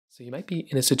So you might be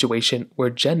in a situation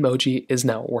where Genmoji is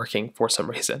now working for some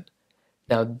reason.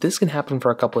 Now this can happen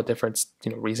for a couple of different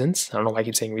reasons. I don't know why I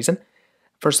keep saying reason.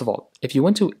 First of all, if you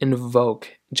want to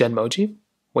invoke Genmoji,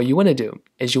 what you want to do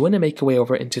is you want to make your way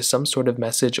over into some sort of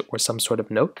message or some sort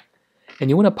of note, and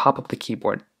you want to pop up the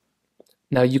keyboard.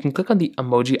 Now you can click on the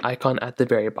emoji icon at the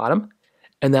very bottom,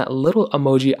 and that little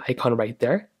emoji icon right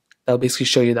there, that'll basically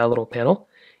show you that little panel.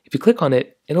 If you click on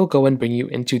it, it'll go and bring you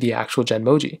into the actual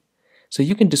Genmoji. So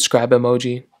you can describe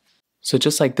emoji. So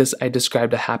just like this, I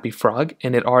described a happy frog,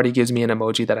 and it already gives me an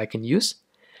emoji that I can use.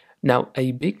 Now,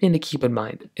 a big thing to keep in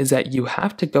mind is that you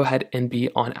have to go ahead and be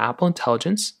on Apple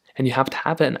Intelligence, and you have to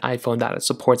have an iPhone that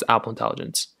supports Apple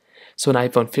Intelligence. So an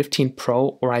iPhone 15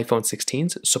 Pro or iPhone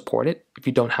 16s support it. If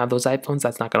you don't have those iPhones,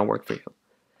 that's not going to work for you.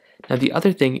 Now, the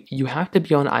other thing, you have to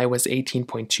be on iOS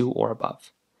 18.2 or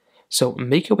above. So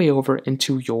make your way over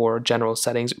into your general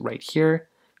settings right here,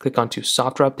 click onto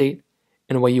Software Update,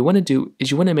 and what you want to do is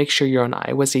you want to make sure you're on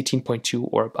iOS 18.2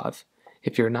 or above.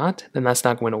 If you're not, then that's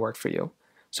not going to work for you.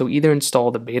 So either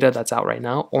install the beta that's out right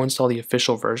now or install the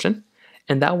official version,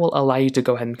 and that will allow you to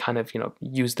go ahead and kind of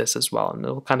use this as well, and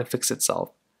it'll kind of fix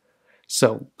itself.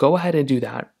 So go ahead and do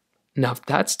that. Now, if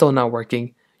that's still not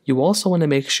working, you also want to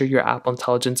make sure your Apple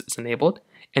Intelligence is enabled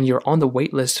and you're on the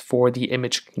waitlist for the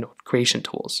image creation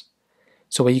tools.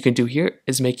 So what you can do here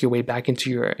is make your way back into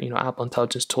your Apple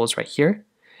Intelligence tools right here.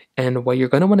 And what you're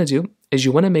going to want to do is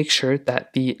you want to make sure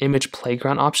that the image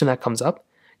playground option that comes up,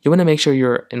 you want to make sure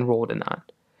you're enrolled in that.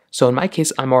 So in my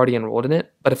case, I'm already enrolled in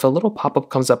it, but if a little pop-up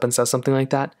comes up and says something like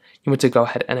that, you want to go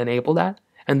ahead and enable that,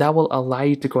 and that will allow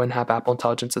you to go and have Apple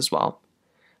Intelligence as well.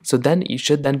 So then you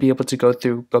should then be able to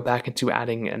go back into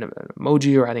adding an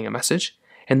emoji or adding a message,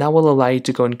 and that will allow you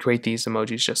to go and create these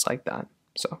emojis just like that.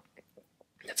 So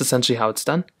that's essentially how it's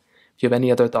done. If you have any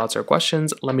other thoughts or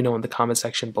questions, let me know in the comment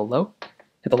section below.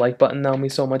 Hit the like button, that would mean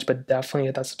so much, but definitely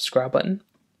hit that subscribe button.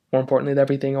 More importantly than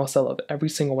everything else, I love every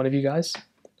single one of you guys.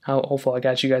 Hopefully I'll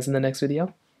catch you guys in the next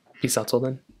video. Peace out till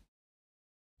then.